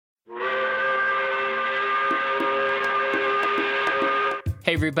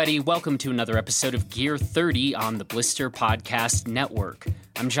Hey everybody, welcome to another episode of Gear 30 on the Blister Podcast Network.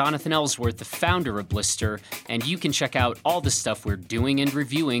 I'm Jonathan Ellsworth, the founder of Blister, and you can check out all the stuff we're doing and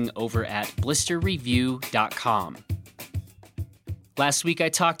reviewing over at blisterreview.com. Last week I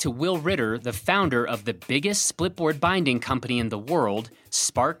talked to Will Ritter, the founder of the biggest splitboard binding company in the world,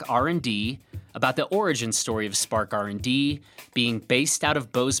 Spark R&D, about the origin story of Spark R&D, being based out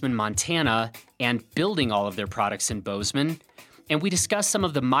of Bozeman, Montana, and building all of their products in Bozeman. And we discuss some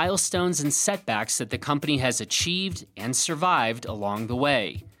of the milestones and setbacks that the company has achieved and survived along the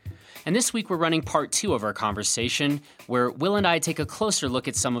way. And this week we're running part 2 of our conversation, where Will and I take a closer look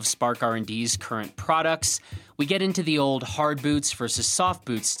at some of Spark R&D's current products. We get into the old hard boots versus soft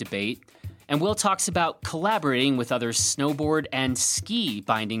boots debate, and Will talks about collaborating with other snowboard and ski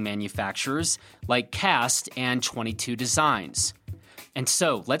binding manufacturers like Cast and 22 Designs. And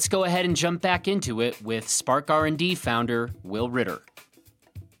so, let's go ahead and jump back into it with Spark R&D founder Will Ritter.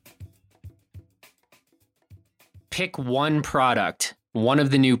 Pick one product, one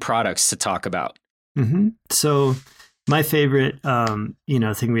of the new products to talk about. So my favorite,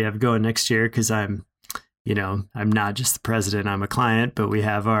 thing we have going next year, because I'm not just the president, I'm a client, but we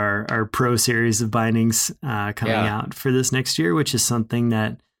have our pro series of bindings coming out for this next year, which is something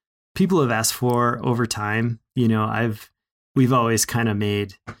that people have asked for over time. We've always kind of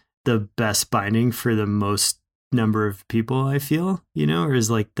made the best binding for the most number of people, I feel, or is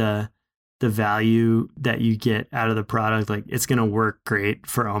like the value that you get out of the product. Like it's going to work great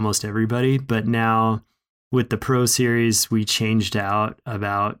for almost everybody. But now with the Pro Series, we changed out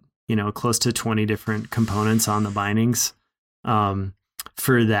about, close to 20 different components on the bindings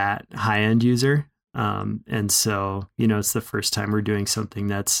for that high end user. And so, it's the first time we're doing something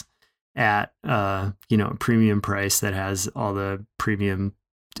that's at a premium price that has all the premium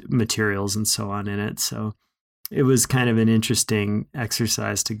materials and so on in it. So it was kind of an interesting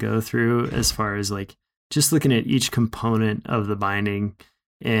exercise to go through as far as like just looking at each component of the binding.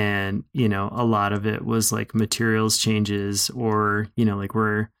 And, a lot of it was like materials changes or, like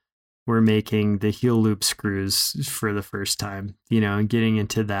we're making the heel loop screws for the first time, and getting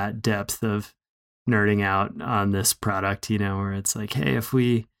into that depth of nerding out on this product, where it's like, hey, if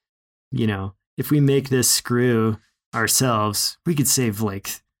we make this screw ourselves, we could save we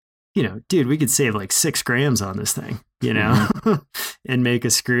could save like 6 grams on this thing, and make a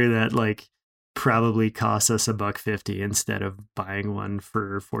screw that like probably costs us $1.50 instead of buying one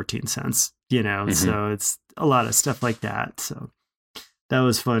for 14 cents, so it's a lot of stuff like that. So that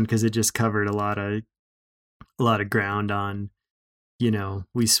was fun because it just covered a lot of ground on,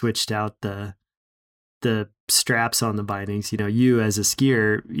 we switched out the straps on the bindings. You as a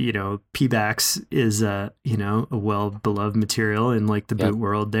skier, Pebax is a well-beloved material in like the boot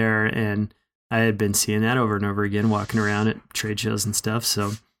world there. And I had been seeing that over and over again, walking around at trade shows and stuff.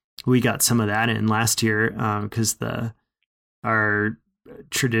 So we got some of that in last year because our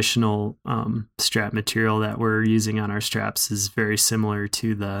traditional strap material that we're using on our straps is very similar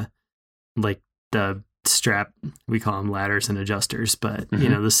to the strap, we call them ladders and adjusters, but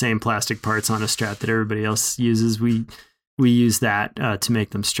the same plastic parts on a strap that everybody else uses, we use that to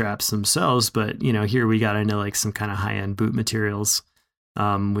make them straps themselves. But here we got into like some kind of high-end boot materials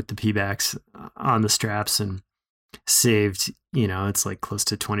with the Pebax on the straps and saved, it's like close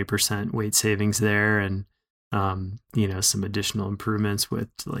to 20% weight savings there, and some additional improvements with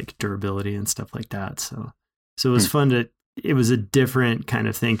like durability and stuff like that. So it was fun it was a different kind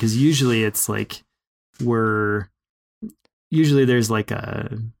of thing, because usually it's like there's like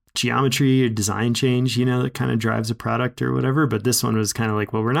a geometry or design change, that kind of drives a product or whatever. But this one was kind of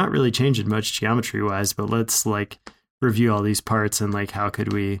like, well, we're not really changing much geometry wise, but let's like review all these parts and like, how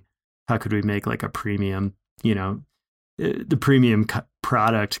could we make like a premium, the premium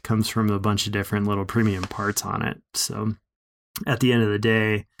product comes from a bunch of different little premium parts on it. So at the end of the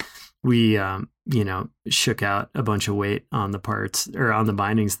day, we, shook out a bunch of weight on the parts or on the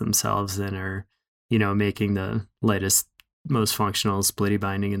bindings themselves and are, making the lightest, most functional splitty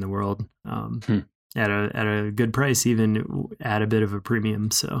binding in the world at a good price, even at a bit of a premium.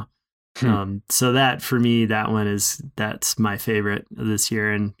 So, so that for me, that's my favorite this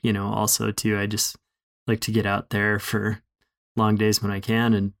year. And, also too, I just like to get out there for long days when I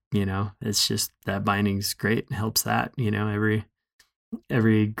can. And, it's just that binding's great. It helps that,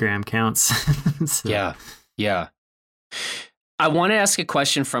 every gram counts. So. Yeah. I want to ask a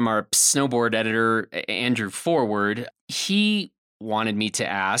question from our snowboard editor, Andrew Forward. He wanted me to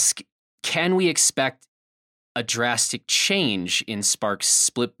ask, can we expect a drastic change in Spark's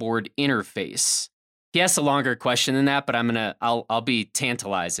splitboard interface? He asked a longer question than that, but I'll be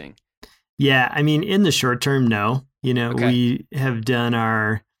tantalizing. Yeah, I mean, in the short term, no. Okay. We have done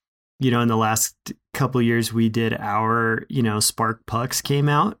our, in the last couple of years, we did our, Spark pucks came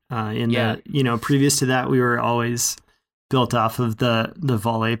out previous to that, we were always built off of the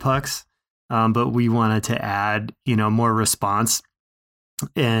volley pucks. But we wanted to add, more response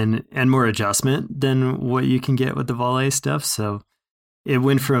and more adjustment than what you can get with the volley stuff. So it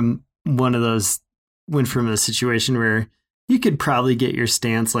went from a situation where you could probably get your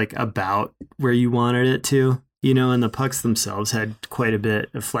stance like about where you wanted it to, and the pucks themselves had quite a bit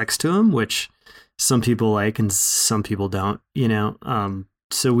of flex to them, which some people like and some people don't,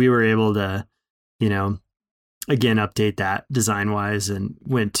 so we were able to, again, update that design wise and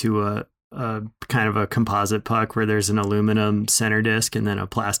went to a kind of a composite puck where there's an aluminum center disc and then a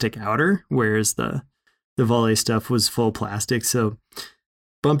plastic outer, whereas the volley stuff was full plastic. So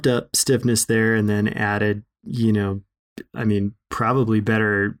bumped up stiffness there and then added, probably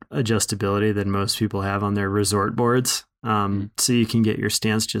better adjustability than most people have on their resort boards. So you can get your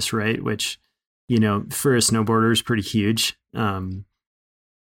stance just right, which, for a snowboarder is pretty huge. And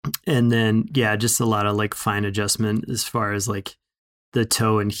then, just a lot of like fine adjustment as far as like the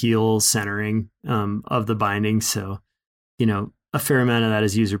toe and heel centering of the binding. So, a fair amount of that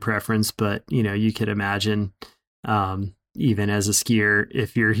is user preference, but, you could imagine even as a skier,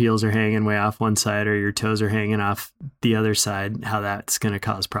 if your heels are hanging way off one side or your toes are hanging off the other side, how that's going to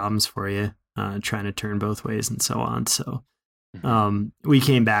cause problems for you trying to turn both ways and so on. So we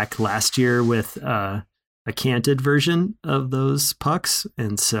came back last year with a canted version of those pucks.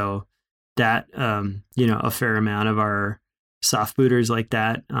 And so that, a fair amount of our soft booters like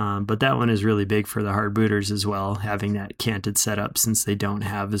that. But that one is really big for the hard booters as well, having that canted setup since they don't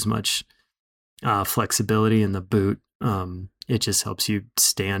have as much flexibility in the boot. It just helps you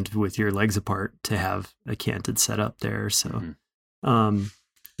stand with your legs apart to have a canted setup there. So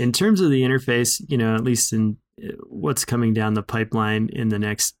in terms of the interface, at least in what's coming down the pipeline in the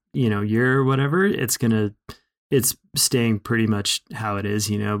next, year or whatever, it's staying pretty much how it is,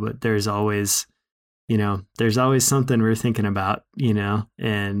 but there's always something we're thinking about,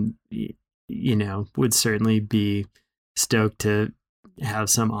 and, would certainly be stoked to have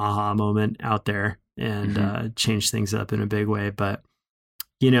some aha moment out there and change things up in a big way. But,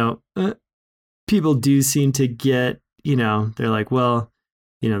 people do seem to get, they're like, well,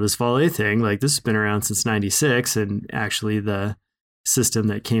 this volley thing, like this has been around since 96. And actually the system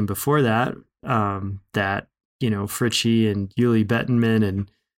that came before that, Fritchie and Yuli Bettenman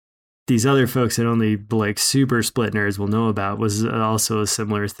and these other folks that only like super split nerds will know about was also a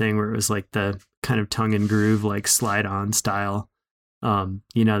similar thing where it was like the kind of tongue and groove, like slide on style.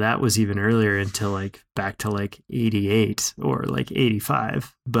 That was even earlier until like back to like 88 or like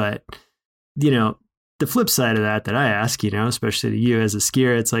 85. But, the flip side of that I ask, especially to you as a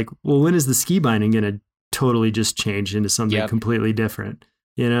skier, it's like, well, when is the ski binding going to totally just change into something completely different?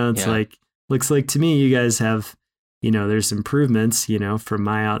 It's like, looks like to me, you guys have, there's improvements, from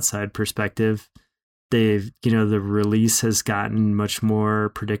my outside perspective. They've, the release has gotten much more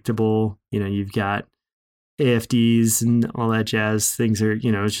predictable. You've got AFDs and all that jazz. Things are,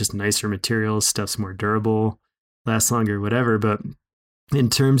 it's just nicer materials, stuff's more durable, lasts longer, whatever. But in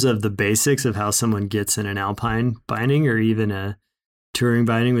terms of the basics of how someone gets in an alpine binding or even a touring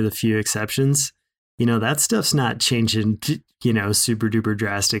binding with a few exceptions, that stuff's not changing, super duper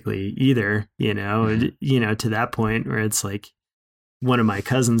drastically either, to that point where it's like one of my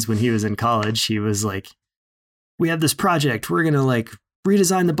cousins, when he was in college, he was like, we have this project, we're going to like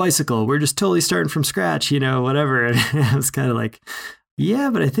redesign the bicycle. We're just totally starting from scratch, whatever. And I was kind of like, yeah,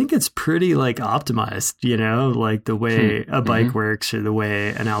 but I think it's pretty like optimized, like the way a bike works or the way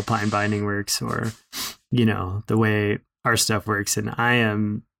an alpine binding works or, the way our stuff works. And I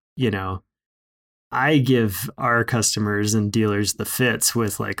am, I give our customers and dealers the fits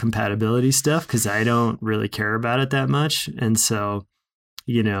with like compatibility stuff because I don't really care about it that much. And so,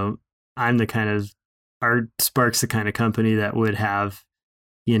 I'm the kind of, our Spark's the kind of company that would have,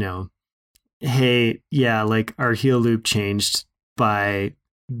 hey, yeah, like our heel loop changed by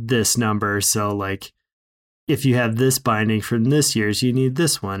this number. So like, if you have this binding from this year's, you need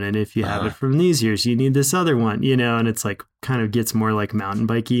this one. And if you have it from these years, you need this other one, and it's like kind of gets more like mountain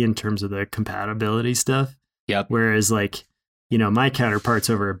bikey in terms of the compatibility stuff. Yep. Whereas like, my counterparts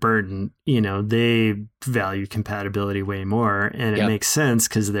over at Burton, they value compatibility way more. And it makes sense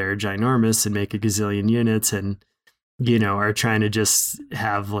because they're ginormous and make a gazillion units and, are trying to just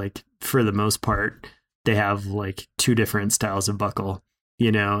have like, for the most part, they have like two different styles of buckle,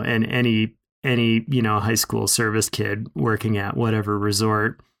 and any high school service kid working at whatever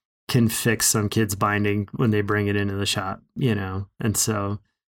resort can fix some kid's binding when they bring it into the shop, and so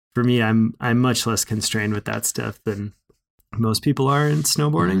for me, I'm much less constrained with that stuff than most people are in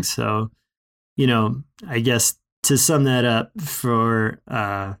snowboarding. So, I guess to sum that up for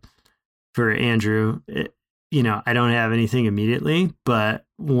Andrew, I don't have anything immediately, but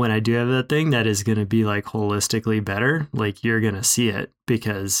when I do have that thing, that is going to be like holistically better. Like you're going to see it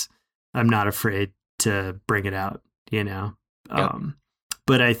because I'm not afraid to bring it out, Yep.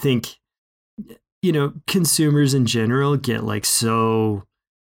 But I think, consumers in general get like so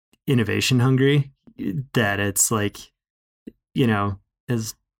innovation hungry that it's like,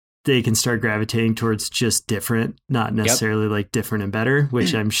 as they can start gravitating towards just different, not necessarily like different and better,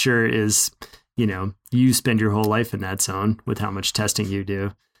 which I'm sure is, you spend your whole life in that zone with how much testing you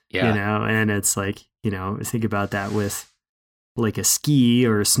do, and it's like, think about that with like a ski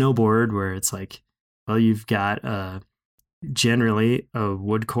or a snowboard where it's like, well, you've got generally a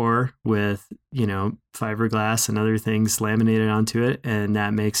wood core with, fiberglass and other things laminated onto it. And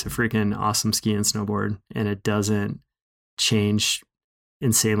that makes a freaking awesome ski and snowboard. And it doesn't change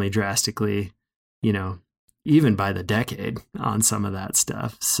insanely drastically, even by the decade on some of that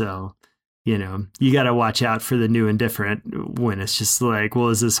stuff. So, you got to watch out for the new and different when it's just like, well,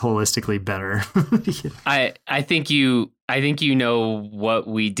 is this holistically better? I think you know what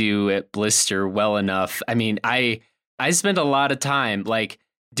we do at Blister well enough. I mean, I spend a lot of time like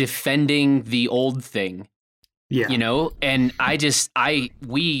defending the old thing, and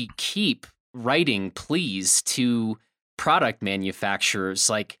we keep writing pleas to product manufacturers,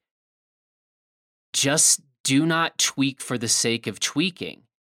 like, just do not tweak for the sake of tweaking.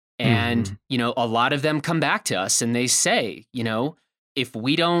 And, a lot of them come back to us and they say, if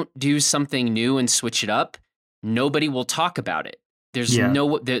we don't do something new and switch it up, nobody will talk about it. There's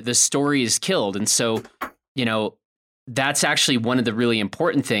the story is killed. And so, that's actually one of the really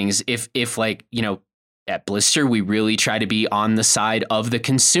important things. If like, at Blister, we really try to be on the side of the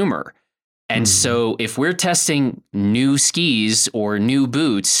consumer. And so if we're testing new skis or new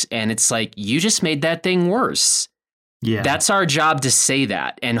boots and it's like, you just made that thing worse. Yeah, that's our job to say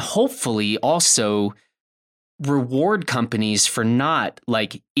that. And hopefully also reward companies for not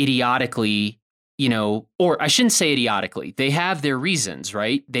like idiotically, or I shouldn't say idiotically. They have their reasons,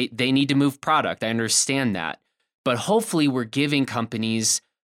 right? They need to move product. I understand that. But hopefully we're giving companies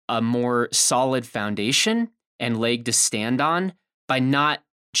a more solid foundation and leg to stand on by not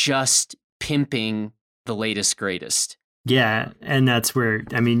just pimping the latest, greatest. Yeah. And that's where,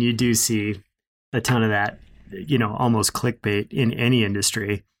 you do see a ton of that, almost clickbait in any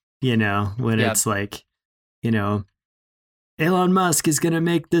industry, when it's like, Elon Musk is going to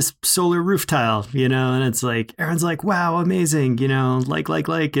make this solar roof tile, and it's like, everyone's like, wow, amazing,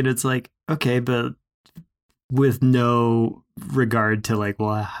 like, and it's like, okay, but with no regard to like,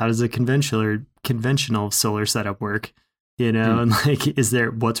 well, how does a conventional solar setup work? And like,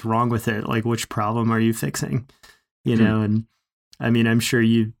 what's wrong with it? Like, which problem are you fixing? And I'm sure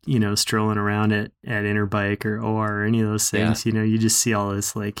strolling around at Interbike or OR or any of those things, you just see all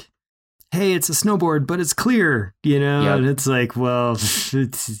this like, hey, it's a snowboard, but it's clear, and it's like, well,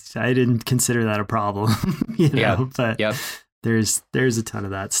 I didn't consider that a problem, but there's a ton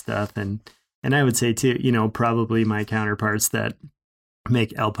of that stuff. And I would say too, probably my counterparts that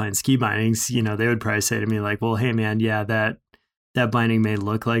make alpine ski bindings, they would probably say to me like, well, hey man, that binding may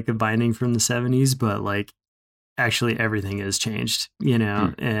look like a binding from the 70s, but like actually everything has changed,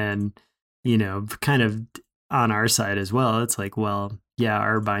 and, kind of on our side as well. It's like, well, yeah,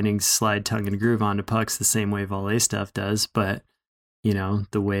 our bindings slide tongue and groove onto pucks the same way Volley stuff does, but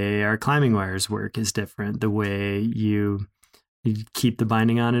the way our climbing wires work is different. The way you keep the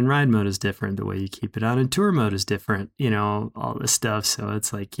binding on in ride mode is different. The way you keep it on in tour mode is different, all this stuff. So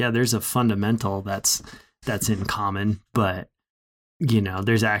it's like, yeah, there's a fundamental that's in common, but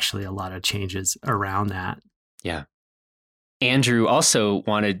there's actually a lot of changes around that. Yeah. Andrew also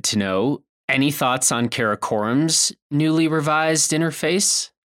wanted to know, any thoughts on Karakorum's newly revised interface?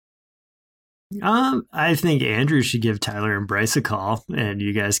 I think Andrew should give Tyler and Bryce a call and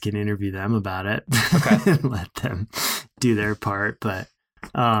you guys can interview them about it. Okay. And let them do their part. But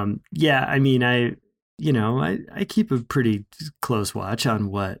yeah, I keep a pretty close watch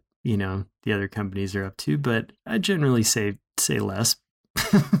on what, the other companies are up to, but I generally say less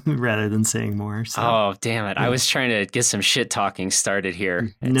rather than saying more. So. Oh, damn it. Yeah. I was trying to get some shit talking started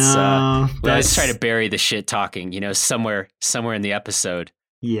here. We always try to bury the shit talking, somewhere in the episode.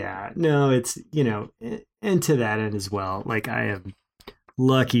 Yeah, no, it's, and to that end as well, like I am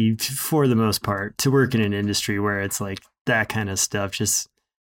lucky for the most part to work in an industry where it's like that kind of stuff just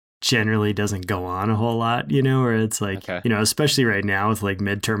generally doesn't go on a whole lot, where it's like, Okay. Especially right now with like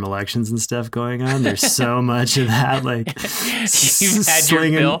midterm elections and stuff going on, there's so much of that, like You've had your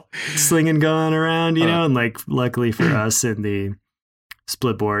fill. slinging going around, and like luckily for us in the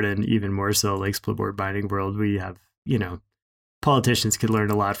split board and even more so like split board binding world, we have, politicians could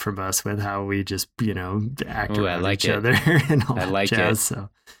learn a lot from us with how we just, act around each other and all that jazz. So,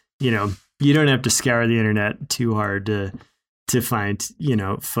 you don't have to scour the internet too hard to find,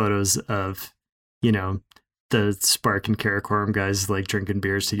 photos of, the Spark and Karakorum guys like drinking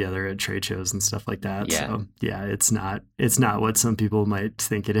beers together at trade shows and stuff like that. Yeah. So yeah, it's not what some people might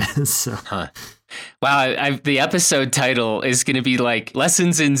think it is. So. Wow. The episode title is going to be like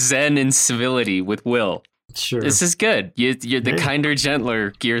Lessons in Zen and Civility with Will. Sure. This is good. You're the kinder,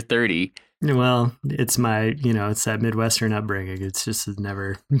 gentler Gear 30. Well, it's my, it's that Midwestern upbringing. It's just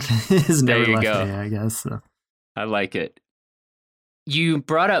never left go. me, I guess. So. I like it. You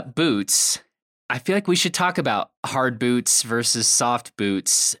brought up boots. I feel like we should talk about hard boots versus soft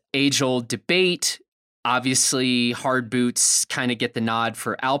boots. Age-old debate. Obviously, hard boots kind of get the nod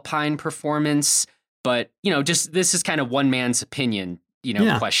for alpine performance, but, just this is kind of one man's opinion,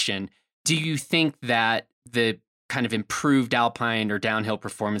 question. Do you think that the kind of improved alpine or downhill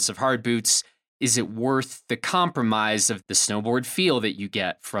performance of hard boots, is it worth the compromise of the snowboard feel that you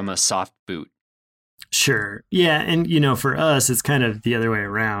get from a soft boot? Sure. Yeah. And, for us, it's kind of the other way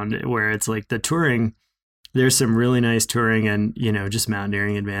around where it's like the touring, there's some really nice touring and, just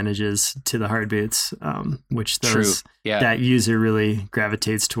mountaineering advantages to the hard boots, which that user really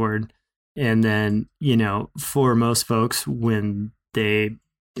gravitates toward. And then, for most folks, when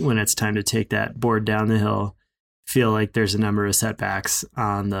it's time to take that board down the hill, feel like there's a number of setbacks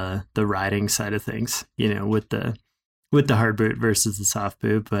on the riding side of things, with the hard boot versus the soft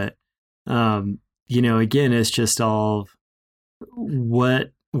boot. But, again, it's just all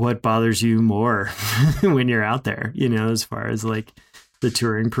what bothers you more when you're out there, as far as like the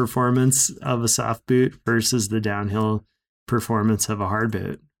touring performance of a soft boot versus the downhill performance of a hard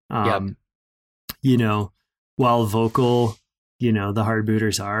boot. While vocal, the hard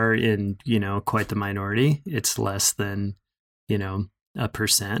booters are in, quite the minority. It's less than,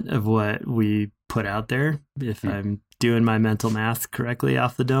 1% of what we put out there, if I'm doing my mental math correctly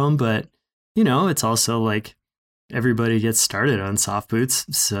off the dome. But, it's also like everybody gets started on soft boots.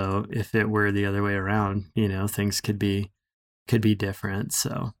 So if it were the other way around, things could be different.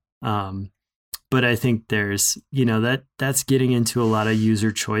 So, but I think there's, that's getting into a lot of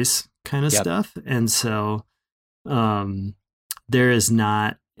user choice kind of stuff. And so, there is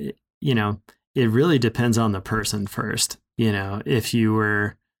not, it really depends on the person first. If you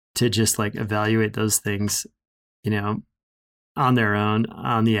were to just like evaluate those things, on their own,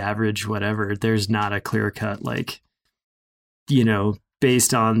 on the average, whatever, there's not a clear cut, like,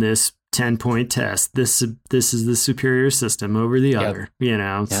 based on this 10-point test, this is the superior system over the other,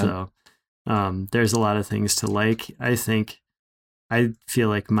 so there's a lot of things to like. I feel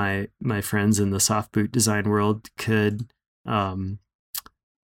like my friends in the soft boot design world could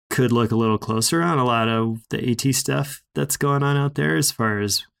look a little closer on a lot of the AT stuff that's going on out there as far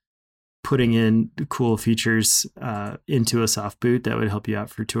as putting in cool features into a soft boot that would help you out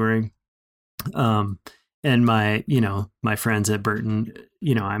for touring. And my friends at Burton,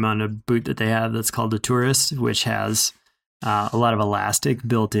 I'm on a boot that they have that's called the Tourist, which has a lot of elastic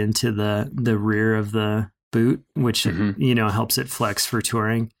built into the rear of the boot, which, helps it flex for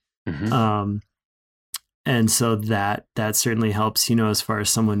touring. And so that certainly helps, as far as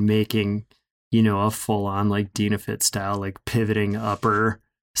someone making, a full on like Dynafit style, like pivoting upper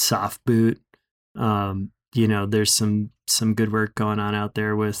soft boot. There's some good work going on out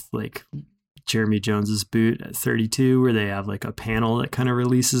there with like Jeremy Jones's boot at 32, where they have like a panel that kind of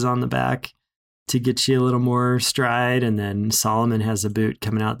releases on the back to get you a little more stride. And then Solomon has a boot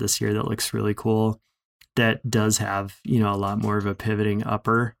coming out this year that looks really cool, that does have, a lot more of a pivoting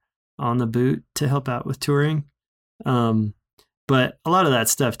upper on the boot to help out with touring. But a lot of that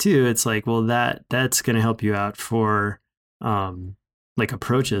stuff too, it's like, well, that's going to help you out for like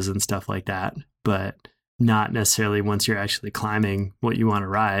approaches and stuff like that, but not necessarily once you're actually climbing what you want to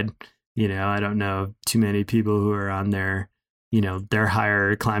ride. I don't know too many people who are on their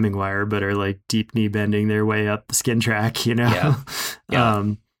higher climbing wire, but are like deep knee bending their way up the skin track, Yeah.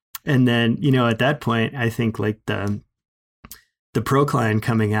 And then, at that point, I think like the Procline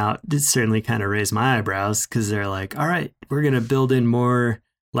coming out did certainly kind of raise my eyebrows, because they're like, all right, we're going to build in more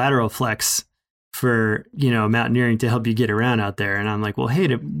lateral flex for, mountaineering to help you get around out there. And I'm like, well,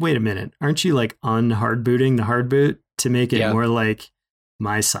 hey, wait a minute. Aren't you like unhard booting the hard boot to make it more like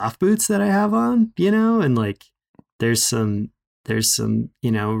my soft boots that I have on, and like, there's some there's some,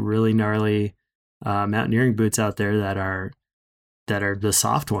 really gnarly mountaineering boots out there that are the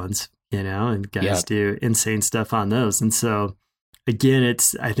soft ones, and guys do insane stuff on those. And so again,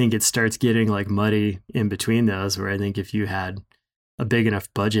 I think it starts getting like muddy in between those, where I think if you had a big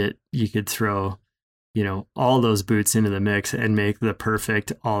enough budget, you could throw, all those boots into the mix and make the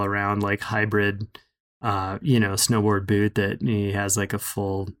perfect all around like hybrid, snowboard boot that has like a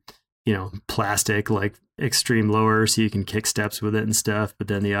full, plastic, like extreme lower so you can kick steps with it and stuff. But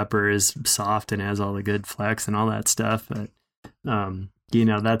then the upper is soft and has all the good flex and all that stuff. But,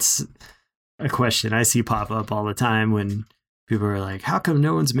 that's a question I see pop up all the time when people are like, how come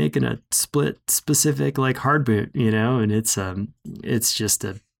no one's making a split specific like hard boot, and it's just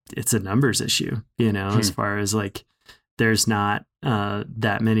it's a numbers issue, as far as like, there's not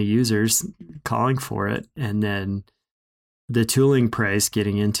that many users calling for it. And then the tooling price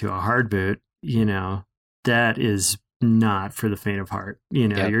getting into a hard boot, that is not for the faint of heart.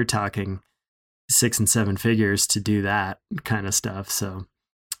 You're talking 6 and 7 figures to do that kind of stuff. So,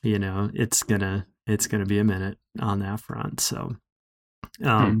 it's gonna be a minute on that front. So,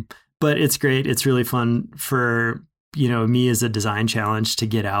 but it's great. It's really fun for, me as a design challenge to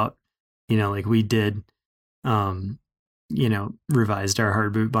get out, like we did, revised our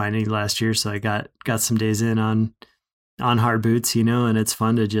hard boot binding last year. So I got some days in on hard boots, and it's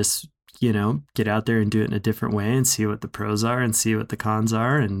fun to just, get out there and do it in a different way and see what the pros are and see what the cons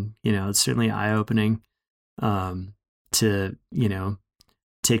are. And, it's certainly eye-opening to,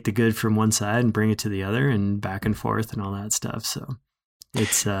 take the good from one side and bring it to the other and back and forth and all that stuff. So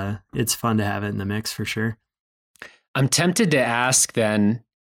it's fun to have it in the mix for sure. I'm tempted to ask then,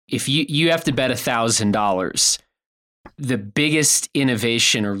 if you have to bet $1,000, the biggest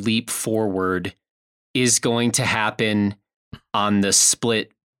innovation or leap forward is going to happen on the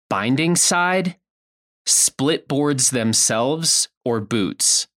split binding side, split boards themselves, or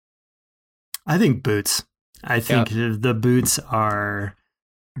boots? I think boots. I think the boots are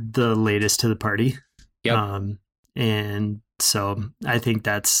the latest to the party. Yep. And so I think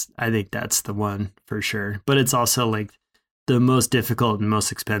that's the one for sure. But it's also like the most difficult and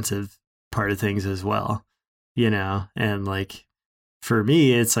most expensive part of things as well, and like for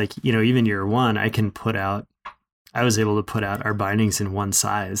me, it's like, even year one, I was able to put out our bindings in one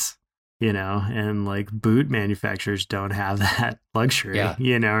size, and like boot manufacturers don't have that luxury,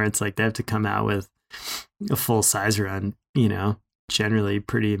 or it's like they have to come out with a full size run, generally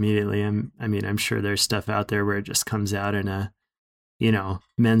pretty immediately. I'm sure there's stuff out there where it just comes out in a,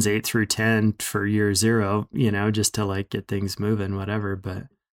 men's 8 through 10 for year 0, just to like get things moving, whatever. But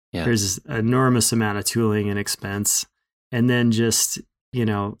there's an enormous amount of tooling and expense. And then just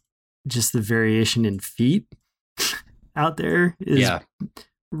the variation in feet out there is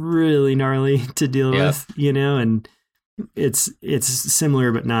really gnarly to deal with, and it's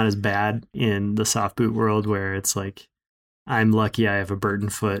similar, but not as bad in the soft boot world, where it's like, I'm lucky I have a Burton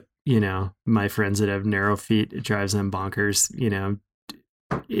foot, my friends that have narrow feet, it drives them bonkers,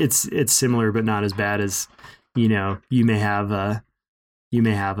 it's similar, but not as bad as, you may have a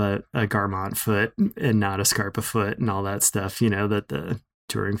Garmont foot and not a Scarpa foot and all that stuff, that the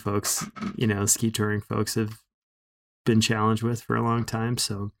touring folks, ski touring folks have been challenged with for a long time.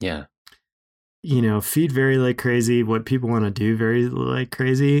 So, feet vary like crazy, what people want to do vary like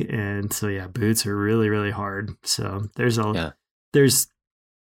crazy. And so, boots are really, really hard. So there's a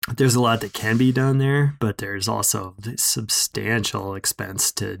lot that can be done there, but there's also substantial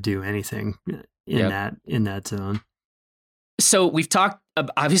expense to do anything in that zone. So we've talked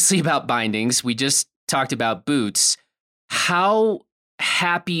obviously about bindings. We just talked about boots. How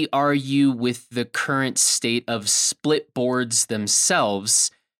happy are you with the current state of split boards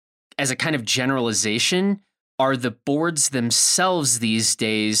themselves? As a kind of generalization, are the boards themselves these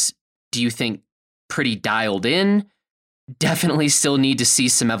days, do you think, pretty dialed in? Definitely still need to see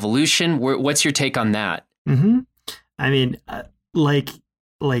some evolution. What's your take on that? Mm-hmm. I mean, like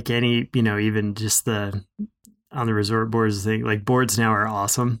any, even just on the resort boards thing, like boards now are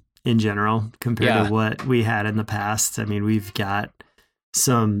awesome in general compared to what we had in the past. I mean, we've got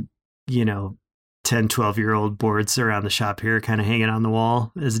some, 10, 12-year-old boards around the shop here kind of hanging on the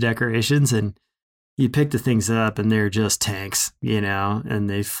wall as decorations. And you pick the things up and they're just tanks, and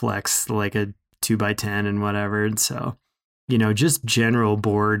they flex like a 2x10 and whatever. And so, just general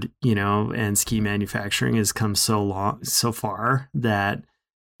board, and ski manufacturing has come so far that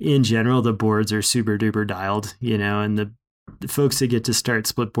in general, the boards are super duper dialed, and the folks that get to start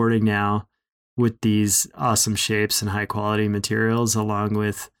split boarding now with these awesome shapes and high quality materials, along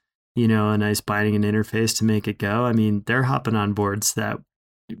with, a nice binding and interface to make it go. I mean, they're hopping on boards that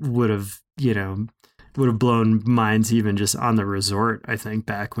would have, would have blown minds even just on the resort, I think,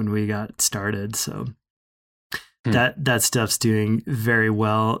 back when we got started. So that stuff's doing very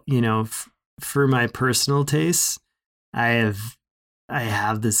well. You know, for my personal tastes, I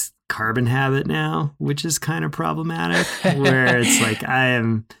have this carbon habit now, which is kind of problematic, where it's like I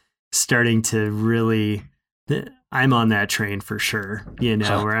am starting to really, I'm on that train for sure, you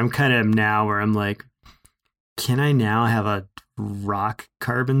know, where I'm kind of now where I'm like, can I now have a rock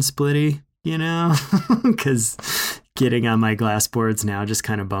carbon splitty, you know, because getting on my glass boards now just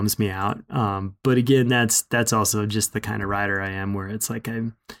kind of bums me out. But again, that's also just the kind of rider I am, where it's like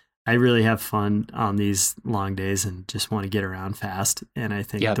I really have fun on these long days and just want to get around fast. And I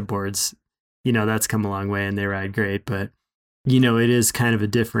think the boards, you know, that's come a long way and they ride great. But, you know, it is kind of a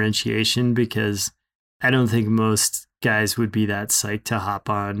differentiation because I don't think most guys would be that psyched to hop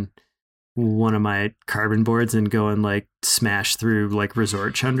on one of my carbon boards and go and like smash through like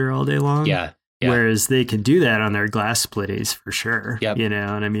resort chunder all day long. Yeah. Whereas they can do that on their glass splitties for sure. You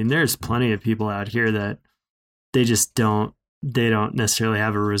know, and I mean, there's plenty of people out here that they just don't necessarily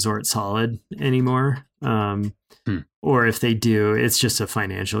have a resort solid anymore. Or if they do, it's just a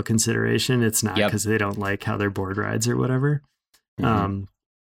financial consideration. It's not because they don't like how their board rides or whatever. And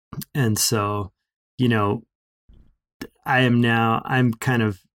so, you know, I'm more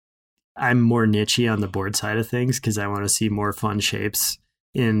nichey on the board side of things because I want to see more fun shapes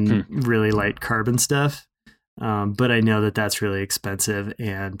in really light carbon stuff. But I know that that's really expensive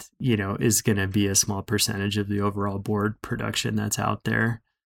and, you know, is going to be a small percentage of the overall board production that's out there.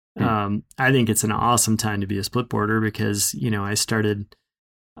 I think it's an awesome time to be a split boarder because, you know, I started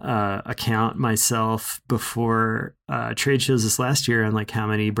a count myself before trade shows this last year on like how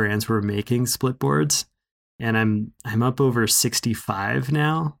many brands were making split boards. And I'm up over 65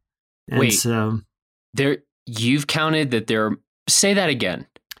 now. And wait, so you've counted that there, say that again.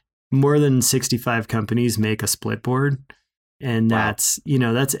 More than 65 companies make a split board. And that's, you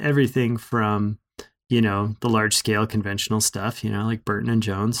know, that's everything from, you know, the large scale conventional stuff, you know, like Burton and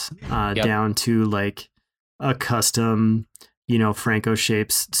Jones, down to like a custom, you know, Franco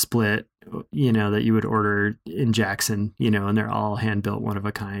shapes split, you know, that you would order in Jackson, you know, and they're all hand built, one of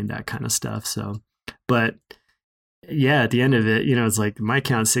a kind, that kind of stuff. So, but yeah, at the end of it, you know, it's like my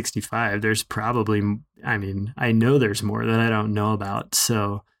count 65, there's probably, I mean, I know there's more that I don't know about.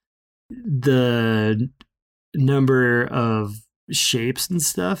 So the number of shapes and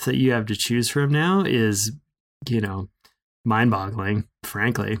stuff that you have to choose from now is, you know, mind boggling,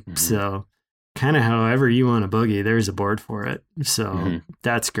 frankly. So kind of however you want to boogie, there's a board for it. So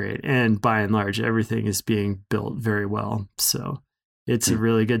that's great. And by and large, everything is being built very well. So it's a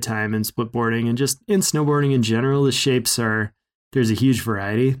really good time in split boarding and just in snowboarding in general. The shapes there's a huge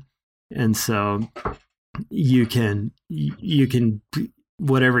variety. And so you can,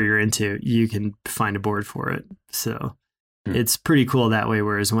 whatever you're into, you can find a board for it. So it's pretty cool that way.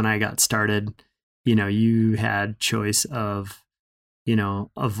 Whereas when I got started, you know, you had choice of, you know,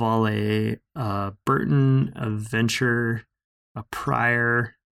 a Volley, a Burton, a Venture, a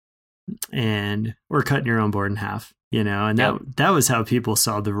Prior, or cutting your own board in half, you know, and that was how people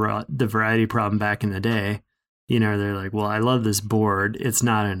solved the variety problem back in the day. You know, they're like, well, I love this board. It's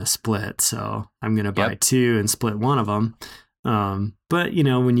not in a split, so I'm going to buy two and split one of them. But you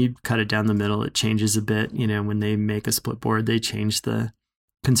know, when you cut it down the middle, it changes a bit. You know, when they make a split board, they change the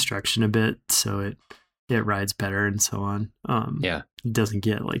construction a bit so it rides better and so on. It doesn't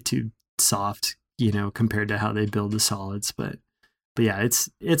get like too soft, you know, compared to how they build the solids. But yeah,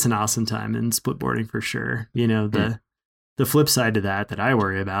 it's an awesome time in split boarding for sure. You know, the flip side to that I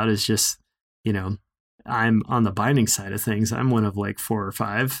worry about is just, you know, I'm on the binding side of things. I'm one of like 4 or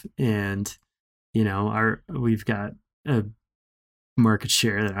 5, and you know, we've got a market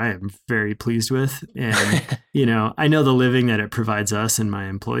share that I am very pleased with. And, you know, I know the living that it provides us and my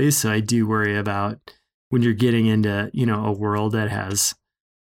employees. So I do worry about when you're getting into, you know, a world that has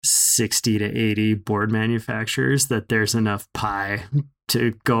 60 to 80 board manufacturers, that there's enough pie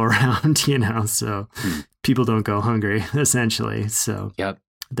to go around, you know, so people don't go hungry essentially. So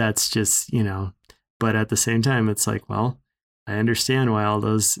that's just, you know, but at the same time, it's like, well, I understand why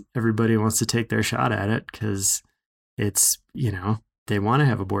everybody wants to take their shot at it, because it's, you know, they want to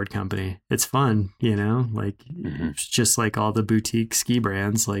have a board company. It's fun, you know, like it's just like all the boutique ski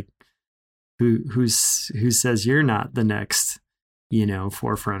brands, like who says you're not the next, you know,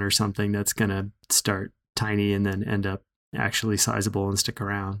 Forefront or something that's going to start tiny and then end up actually sizable and stick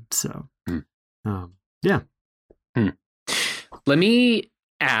around. So, Let me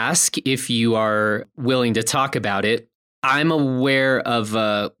ask if you are willing to talk about it. I'm aware of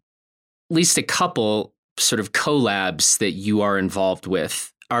at least a couple sort of collabs that you are involved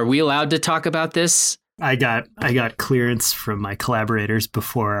with. Are we allowed to talk about this? I got clearance from my collaborators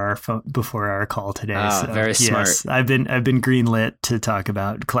before our call today. Oh, so, very smart. Yes, I've been greenlit to talk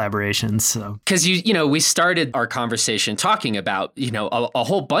about collaborations. So because we started our conversation talking about a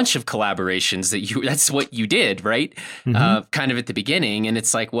whole bunch of collaborations that's what you did, right? Mm-hmm. Kind of at the beginning, and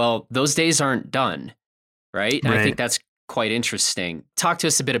it's like, well, those days aren't done, right? And I think that's quite interesting. Talk to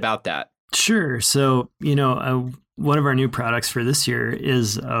us a bit about that. Sure. So one of our new products for this year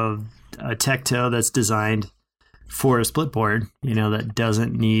is a tech toe that's designed for a split board, that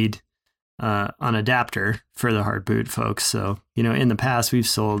doesn't need an adapter for the hard boot folks. So, in the past, we've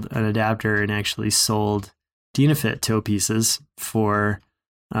sold an adapter and actually sold Dynafit toe pieces for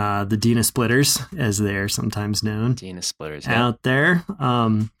the Dyna splitters, as they're sometimes known. Dyna splitters out there,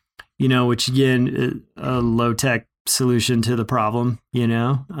 which again, is a low tech solution to the problem,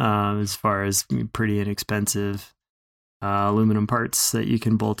 as far as pretty inexpensive aluminum parts that you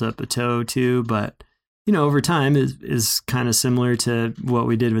can bolt up a toe to, but over time is kind of similar to what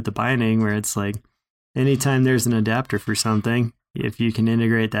we did with the binding, where it's like anytime there's an adapter for something, if you can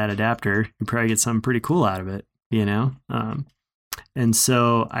integrate that adapter, you probably get something pretty cool out of it, and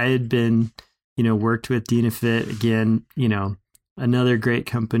so I had been worked with Dynafit again, another great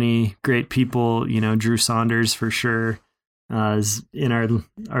company, great people, Drew Saunders for sure is in our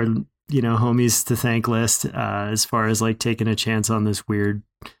homies to thank list as far as like taking a chance on this weird,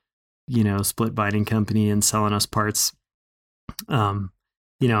 split binding company and selling us parts,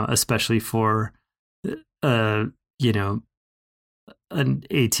 especially for, an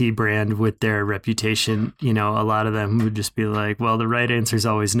AT brand with their reputation. A lot of them would just be like, well, the right answer is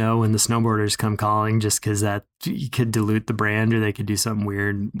always no when the snowboarders come calling, just because that you could dilute the brand or they could do something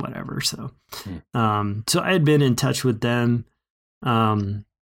weird, whatever. So, so I had been in touch with them, and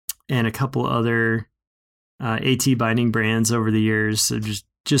a couple other AT binding brands over the years. So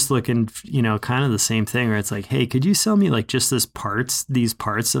just looking, kind of the same thing where it's like, hey, could you sell me like just these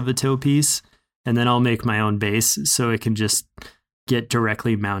parts of a toe piece, and then I'll make my own base so it can just get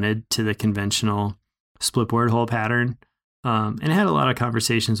directly mounted to the conventional split board hole pattern. And I had a lot of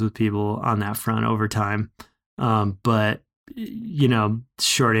conversations with people on that front over time. But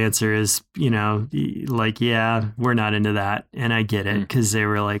short answer is, like, yeah, we're not into that. And I get it, because they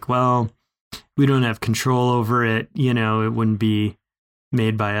were like, well, we don't have control over it. It wouldn't be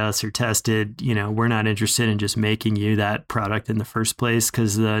made by us or tested. We're not interested in just making you that product in the first place,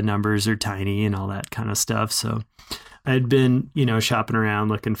 because the numbers are tiny and all that kind of stuff. So I had been, shopping around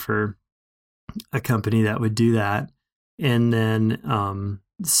looking for a company that would do that. And then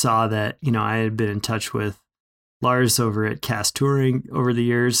saw that, I had been in touch with Lars over at Cast Touring over the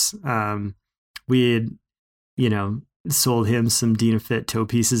years. We had, sold him some Dynafit toe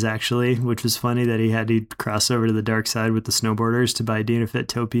pieces, actually, which was funny that he had to cross over to the dark side with the snowboarders to buy Dynafit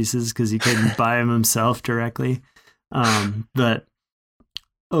toe pieces because he couldn't buy them himself directly. But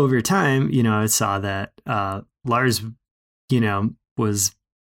over time, I saw that Lars,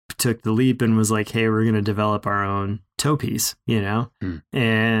 took the leap and was like, hey, we're going to develop our own toe piece,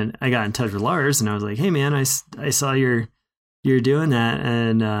 and I got in touch with Lars and I was like, hey man, I saw you're doing that.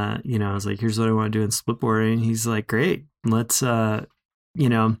 And, I was like, here's what I want to do in split boarding. He's like, great, let's make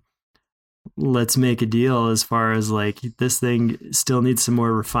a deal as far as like, this thing still needs some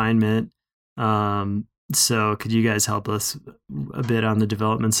more refinement. So could you guys help us a bit on the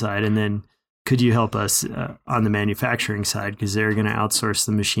development side? And then could you help us on the manufacturing side? Because they're going to outsource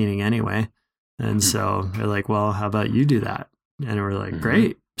the machining anyway. And so they're like, well, how about you do that? And we're like,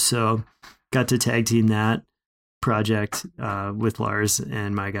 great. So got to tag team that project with Lars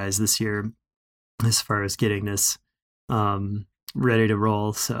and my guys this year as far as getting this ready to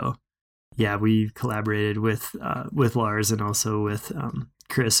roll. So yeah, we collaborated with Lars and also with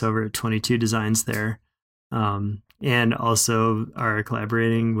Chris over at 22 Designs there. And also are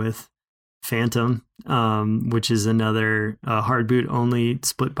collaborating with Phantom, which is another hard boot only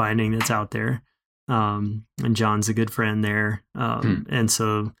split binding that's out there. And John's a good friend there. And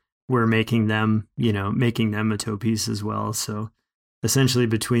so we're making them a toe piece as well. So essentially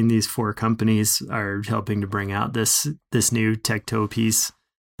between these four companies are helping to bring out this new tech toe piece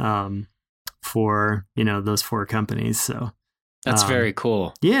for, those four companies. So that's very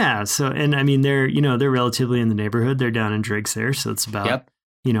cool. Yeah. So, and I mean, they're relatively in the neighborhood. They're down in Driggs there. So it's about,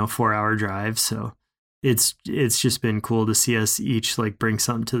 4-hour drive. So it's just been cool to see us each like bring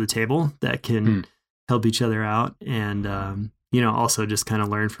something to the table that can help each other out. And, also just kind of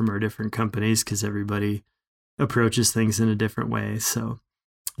learn from our different companies, because everybody approaches things in a different way. So,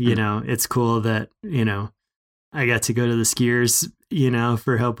 it's cool that, I got to go to the skiers,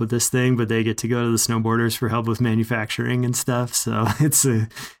 for help with this thing, but they get to go to the snowboarders for help with manufacturing and stuff. So it's a,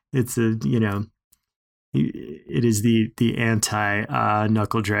 it is the anti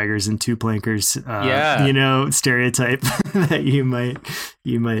knuckle draggers and two plankers, stereotype that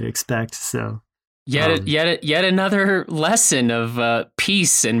you might expect. So yet another lesson of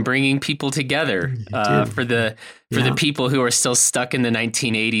peace and bringing people together for the people who are still stuck in the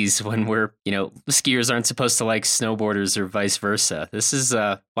 1980s when skiers aren't supposed to like snowboarders or vice versa. This is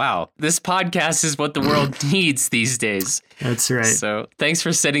wow. This podcast is what the world needs these days. That's right. So thanks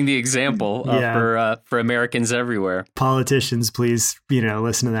for setting the example for Americans everywhere. Politicians, please,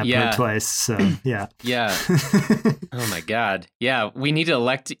 listen to that part twice. So yeah. Yeah. Oh my God. Yeah. We need to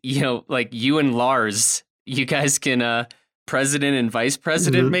elect, like you and Lars, you guys can president and vice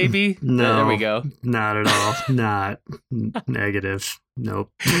president, maybe? No, there we go. Not at all. Not negative.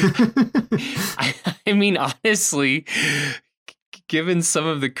 Nope. I mean, honestly, given some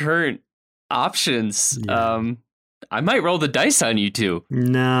of the current options, I might roll the dice on you two.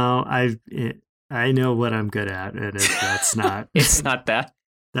 No, I know what I'm good at, and that's not. It's not that.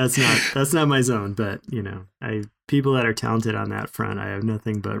 That's not my zone. But people that are talented on that front, I have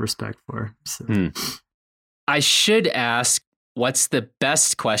nothing but respect for. So. I should ask, what's the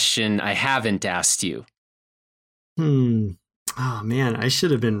best question I haven't asked you? Oh man, I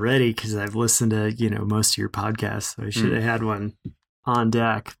should have been ready because I've listened to, most of your podcasts. So I should have had one on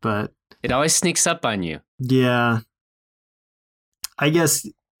deck, but it always sneaks up on you. Yeah. I guess,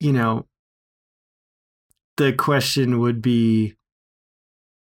 the question would be,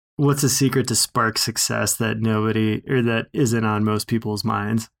 what's a secret to spark success that nobody or that isn't on most people's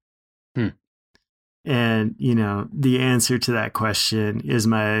minds? And, the answer to that question is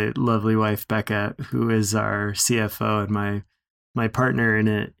my lovely wife, Becca, who is our CFO and my partner in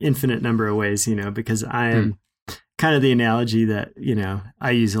an infinite number of ways, because I am kind of the analogy that,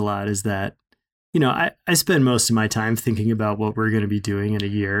 I use a lot is that, I spend most of my time thinking about what we're going to be doing in a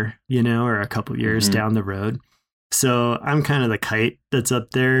year, or a couple years down the road. So I'm kind of the kite that's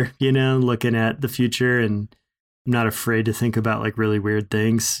up there, looking at the future, and I'm not afraid to think about like really weird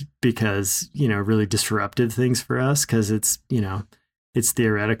things because, really disruptive things for us because it's, it's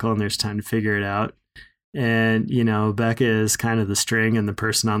theoretical and there's time to figure it out. And, Becca is kind of the string and the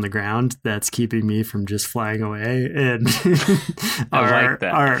person on the ground that's keeping me from just flying away and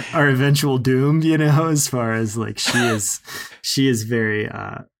our eventual doom, as far as like she is very,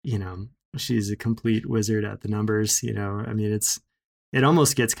 she's a complete wizard at the numbers, I mean, it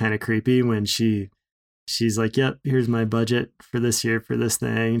almost gets kind of creepy when she's like, yep, here's my budget for this year for this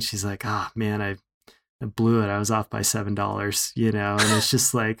thing. And she's like, oh man, I blew it. I was off by $7, and it's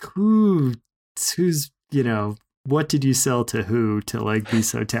just like, who's, what did you sell to who to like be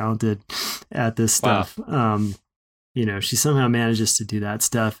so talented at this stuff? Wow. She somehow manages to do that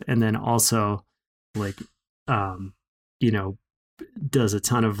stuff. And then also like, does a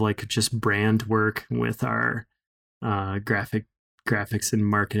ton of like just brand work with our graphics and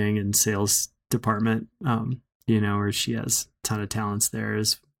marketing and sales department, where she has a ton of talents there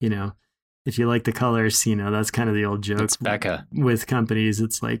is, if you like the colors, that's kind of the old joke. It's Becca. With companies.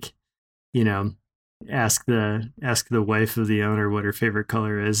 It's like, ask the wife of the owner what her favorite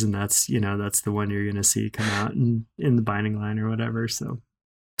color is. And that's, that's the one you're going to see come out in the binding line or whatever. So,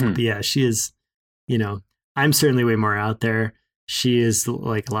 but yeah, she is, I'm certainly way more out there. She is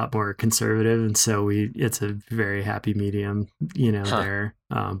like a lot more conservative. And so it's a very happy medium, there.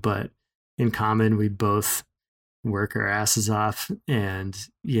 But in common, we both work our asses off and,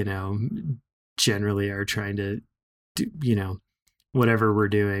 generally are trying to do, whatever we're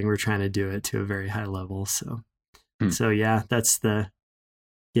doing, we're trying to do it to a very high level. So, so yeah, that's the,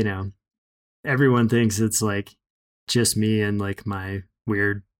 everyone thinks it's like just me and like my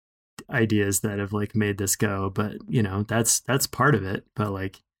weird ideas that have like made this go, but that's part of it. But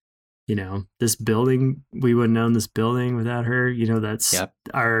like, this building, we wouldn't own this building without her. That's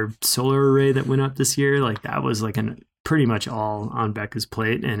our solar array that went up this year. Like that was like pretty much all on Becca's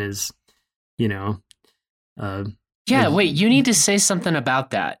plate and is, wait, you need to say something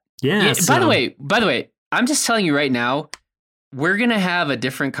about that. Yeah. By the way, I'm just telling you right now, we're going to have a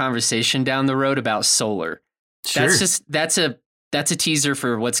different conversation down the road about solar. Sure. That's a teaser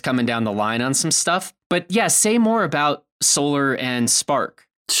for what's coming down the line on some stuff. But yeah, say more about solar and Spark.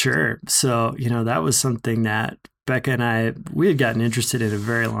 Sure. So, that was something that Becca and we had gotten interested in a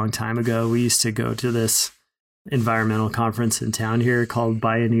very long time ago. We used to go to this environmental conference in town here called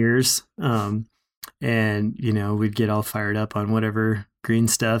Bioneers. And, we'd get all fired up on whatever green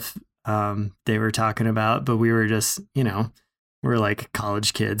stuff they were talking about. But we were just, we're like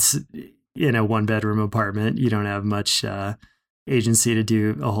college kids, in a 1-bedroom apartment. You don't have much agency to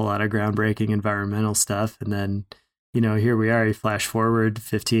do a whole lot of groundbreaking environmental stuff. And then, here we are, you flash forward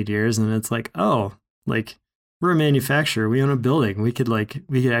 15 years and it's like, oh, like we're a manufacturer. We own a building. We could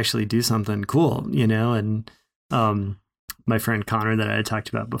actually do something cool, and my friend Connor that I had talked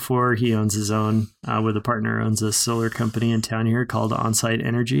about before, he owns his own, with a partner, owns a solar company in town here called Onsite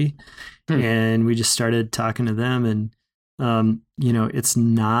Energy. And we just started talking to them and, it's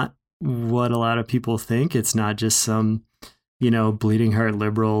not what a lot of people think. It's not just some, bleeding heart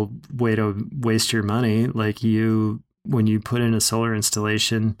liberal way to waste your money. Like when you put in a solar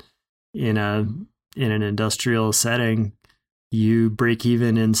installation in an industrial setting, you break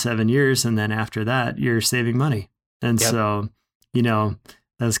even in 7 years. And then after that, you're saving money. And so,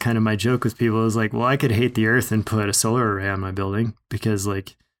 that's kind of my joke with people is like, well, I could hate the earth and put a solar array on my building because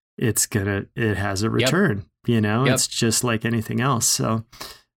like it has a return, it's just like anything else. So,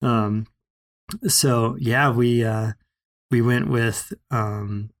 we went with,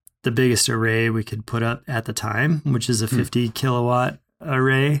 the biggest array we could put up at the time, which is a 50 kilowatt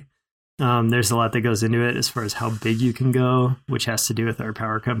array. There's a lot that goes into it as far as how big you can go, which has to do with our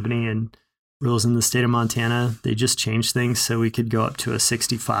power company and rules in the state of Montana. They just changed things so we could go up to a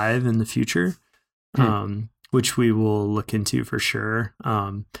 65 in the future, which we will look into for sure.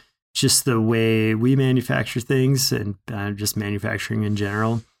 Just the way we manufacture things and just manufacturing in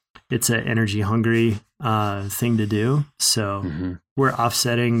general, it's an energy hungry thing to do. So we're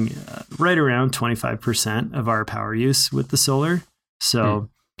offsetting right around 25% of our power use with the solar. So,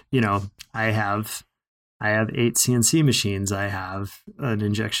 I have 8 CNC machines. I have an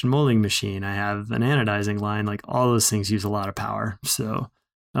injection molding machine. I have an anodizing line. Like all those things use a lot of power. So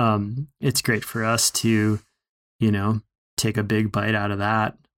it's great for us to, take a big bite out of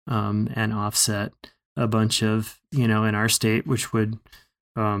that and offset a bunch of, in our state, which would,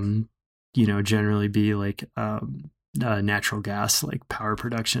 generally be like natural gas, like power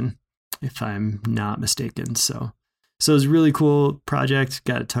production, if I'm not mistaken. So it was a really cool project.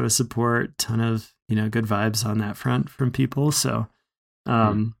 Got a ton of support, ton of, good vibes on that front from people. So,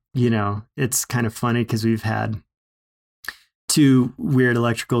 it's kind of funny because we've had 2 weird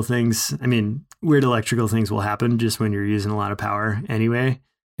electrical things. I mean, weird electrical things will happen just when you're using a lot of power anyway.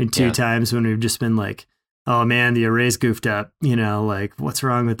 And 2 times when we've just been like, oh man, the array's goofed up, like what's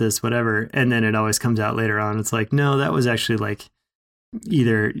wrong with this, whatever. And then it always comes out later on. It's like, no, that was actually like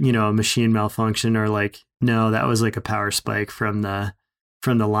either, a machine malfunction or like, no, that was like a power spike from the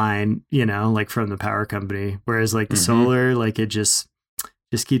line, like from the power company. Whereas like the solar, like it just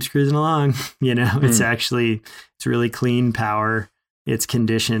keeps cruising along, it's really clean power. It's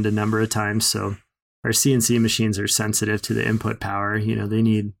conditioned a number of times. So our CNC machines are sensitive to the input power, they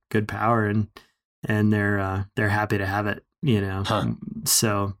need good power and they're happy to have it,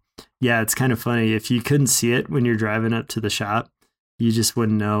 So yeah, it's kind of funny. If you couldn't see it when you're driving up to the shop, you just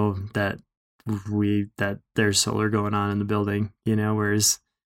wouldn't know that there's solar going on in the building, whereas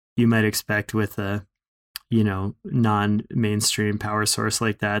you might expect with a, non-mainstream power source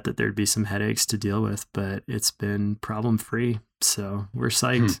like that there'd be some headaches to deal with, but it's been problem free. So we're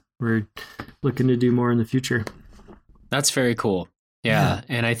psyched. We're looking to do more in the future. That's very cool. Yeah.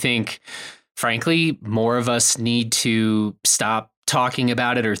 And I think, frankly, more of us need to stop talking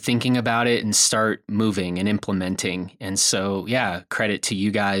about it or thinking about it and start moving and implementing. And so, credit to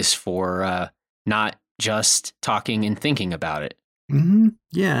you guys for not just talking and thinking about it.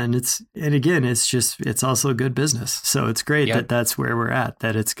 Yeah. And it's also good business. So it's great that that's where we're at,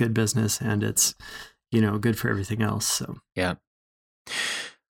 that it's good business and it's, good for everything else. So, yeah.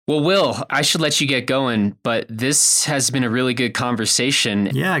 Well, Will, I should let you get going, but this has been a really good conversation.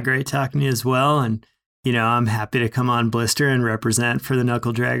 Yeah, great talking to you as well. And, I'm happy to come on Blister and represent for the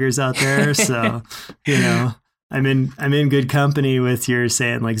knuckle draggers out there. So, I'm in good company with your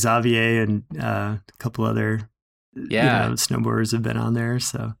saying like Xavier and a couple other snowboarders have been on there.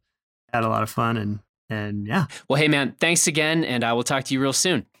 So had a lot of fun and yeah. Well, hey man, thanks again. And I will talk to you real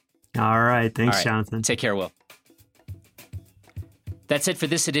soon. All right. Thanks, Jonathan. Take care, Will. That's it for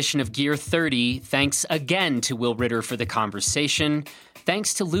this edition of Gear 30. Thanks again to Will Ritter for the conversation.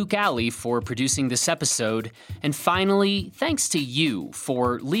 Thanks to Luke Alley for producing this episode. And finally, thanks to you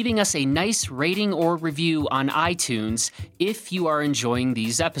for leaving us a nice rating or review on iTunes if you are enjoying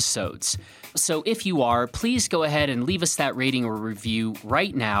these episodes. So if you are, please go ahead and leave us that rating or review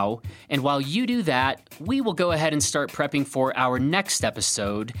right now. And while you do that, we will go ahead and start prepping for our next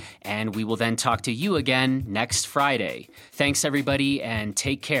episode, and we will then talk to you again next Friday. Thanks, everybody, and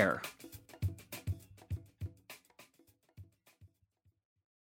take care.